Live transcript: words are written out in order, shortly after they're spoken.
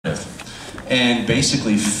and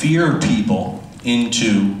basically fear people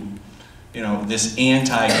into, you know, this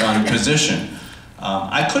anti-gun position.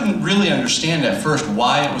 I couldn't really understand at first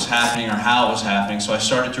why it was happening or how it was happening, so I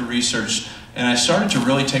started to research, and I started to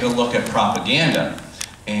really take a look at propaganda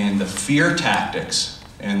and the fear tactics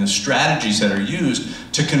and the strategies that are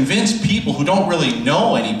used to convince people who don't really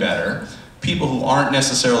know any better, people who aren't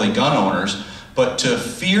necessarily gun owners, but to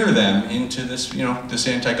fear them into this, you know, this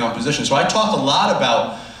anti-gun position. So I talk a lot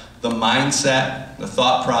about the mindset, the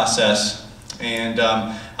thought process, and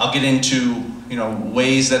I'll get into, you know,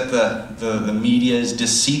 ways that the media is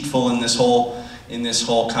deceitful in this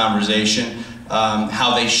whole conversation,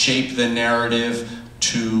 how they shape the narrative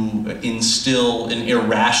to instill an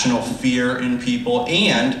irrational fear in people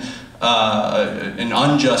and an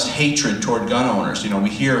unjust hatred toward gun owners. You know, we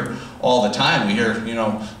hear all the time, we hear, you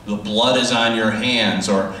know, the blood is on your hands,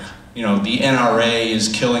 or, you know, the NRA is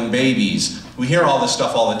killing babies. We hear all this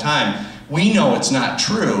stuff all the time. We know it's not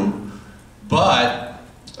true, but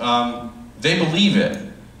they believe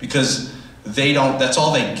it because they don't, that's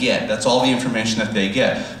all they get. That's all the information that they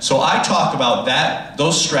get. So I talk about that,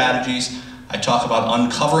 those strategies. I talk about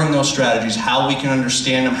uncovering those strategies, how we can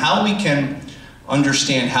understand them, how we can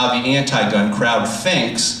understand how the anti-gun crowd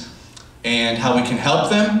thinks, and how we can help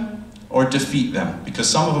them or defeat them, because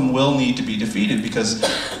some of them will need to be defeated because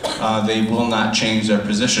they will not change their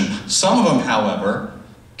position. Some of them, however,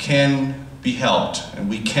 can be helped, and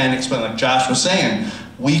we can explain, like Josh was saying,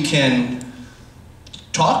 we can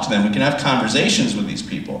talk to them, we can have conversations with these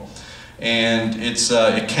people, and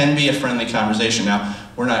it can be a friendly conversation. Now,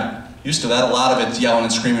 we're not used to that. A lot of it's yelling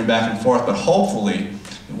and screaming back and forth, but hopefully,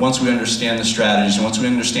 once we understand the strategies, and once we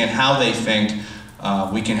understand how they think,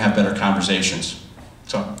 we can have better conversations.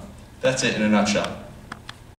 So, that's it in a nutshell.